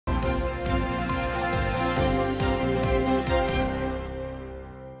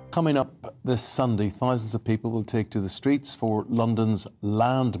Coming up this Sunday, thousands of people will take to the streets for London's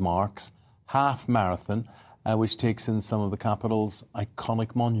landmarks half marathon, which takes in some of the capital's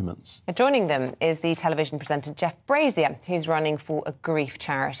iconic monuments. Joining them is the television presenter Jeff Brazier, who's running for a grief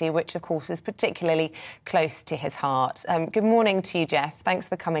charity, which, of course, is particularly close to his heart. Good morning to you, Jeff. Thanks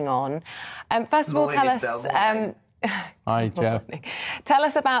for coming on. First of all, tell us... Hi, Jeff. Tell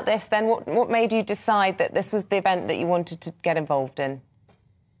us about this, then. What made you decide that this was the event that you wanted to get involved in?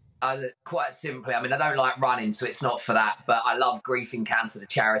 Quite simply, I mean, I don't like running, so it's not for that, but I love Grief and Cancer, the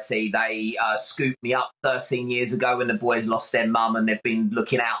charity. They scooped me up 13 years ago when the boys lost their mum, and they've been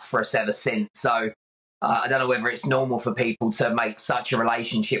looking out for us ever since. So I don't know whether it's normal for people to make such a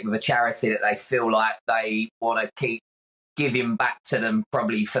relationship with a charity that they feel like they want to keep giving back to them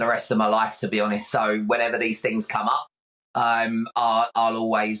probably for the rest of my life, to be honest. So whenever these things come up, I'll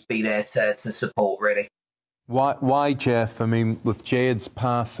always be there to support, really. Why, Jeff? I mean, with Jade's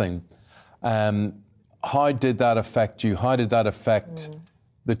passing, how did that affect you? How did that affect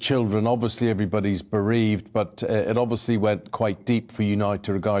the children? Obviously, everybody's bereaved, but it obviously went quite deep for you now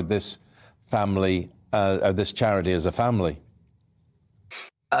to regard this family, this charity as a family.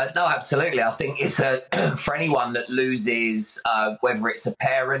 No, absolutely. I think it's for anyone that loses, whether it's a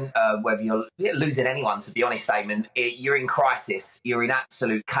parent, whether you're losing anyone, to be honest, Eeamonn, you're in crisis. You're in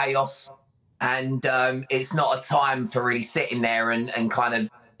absolute chaos. And it's not a time for really sitting there and kind of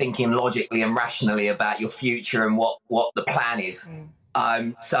thinking logically and rationally about your future and what the plan is.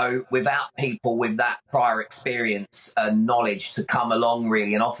 So without people with that prior experience and knowledge to come along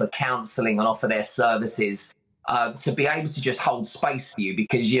really and offer counselling and offer their services, to be able to just hold space for you,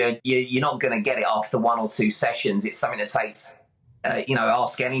 because you're not going to get it after 1 or 2 sessions. It's something that takes,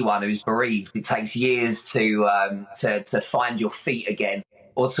 ask anyone who's bereaved. It takes years to find your feet again,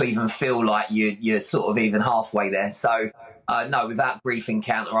 or to even feel like you're sort of even halfway there. So, no, without Grief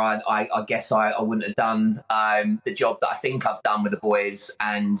Encounter, I guess I wouldn't have done the job that I think I've done with the boys.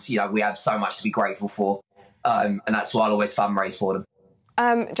 And, we have so much to be grateful for. And that's why I'll always fundraise for them.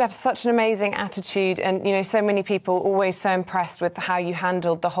 Jeff, such an amazing attitude, and, so many people always so impressed with how you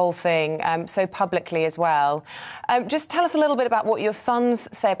handled the whole thing, so publicly as well. Just tell us a little bit about what your sons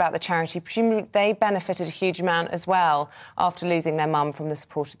say about the charity. Presumably they benefited a huge amount as well after losing their mum from the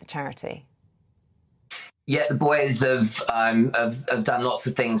support of the charity. Yeah, the boys have done lots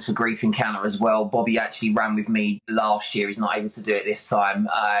of things for Grief Encounter as well. Bobby actually ran with me last year. He's not able to do it this time.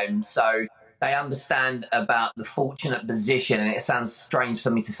 So they understand about the fortunate position, and it sounds strange for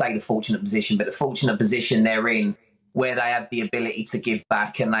me to say the fortunate position, but the fortunate position they're in, where they have the ability to give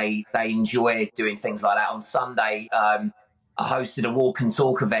back, and they enjoy doing things like that. On Sunday, I hosted a walk and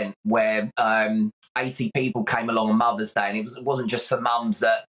talk event where 80 people came along on Mother's Day, and it wasn't just for mums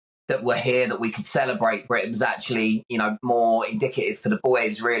that were here that we could celebrate, but it was actually, more indicative for the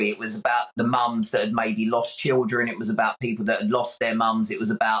boys, really. It was about the mums that had maybe lost children. It was about people that had lost their mums. It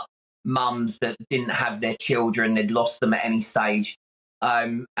was about mums that didn't have their children, they'd lost them at any stage.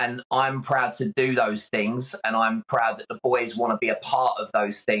 And I'm proud to do those things, and I'm proud that the boys want to be a part of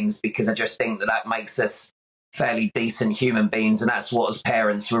those things, because I just think that makes us fairly decent human beings, and that's what, as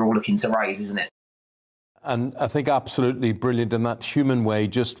parents, we're all looking to raise, isn't it? And I think absolutely brilliant in that human way,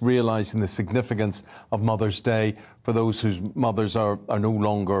 just realising the significance of Mother's Day for those whose mothers are no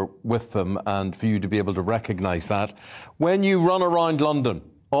longer with them, and for you to be able to recognise that. When you run around London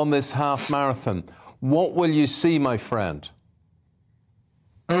on this half marathon, what will you see, my friend?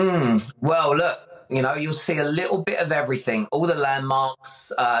 Well, look, you'll see a little bit of everything. All the landmarks.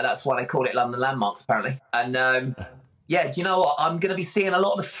 That's why they call it London Landmarks, apparently. And yeah, do you know what? I'm going to be seeing a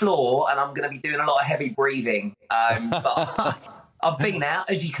lot of the floor, and I'm going to be doing a lot of heavy breathing. But I've been out,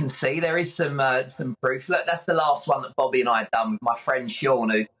 as you can see. There is some proof. Look, that's the last one that Bobby and I had done with my friend Sean,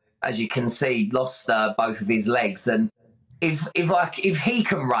 who, as you can see, lost both of his legs. And if he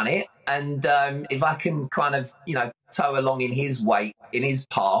can run it, and if I can kind of tow along in his weight, in his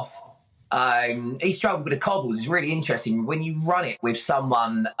path, he struggled with the cobbles. It's really interesting when you run it with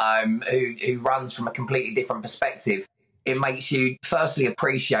someone who runs from a completely different perspective. It makes you firstly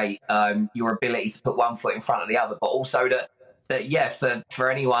appreciate your ability to put one foot in front of the other, but also that yeah, for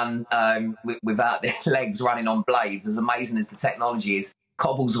anyone without their legs running on blades, as amazing as the technology is,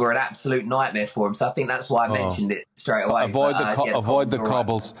 cobbles were an absolute nightmare for him. So I think that's why I mentioned it straight away. Avoid the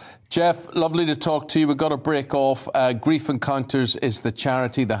cobbles. Right. Jeff, lovely to talk to you. We've got to break off. Grief Encounters is the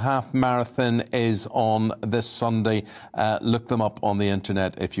charity. The half marathon is on this Sunday. Look them up on the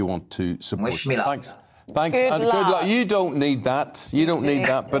internet if you want to support. Wish me luck. Thanks. Good luck. You don't need that. You don't need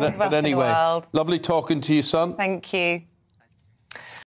that. But anyway, lovely talking to you, son. Thank you.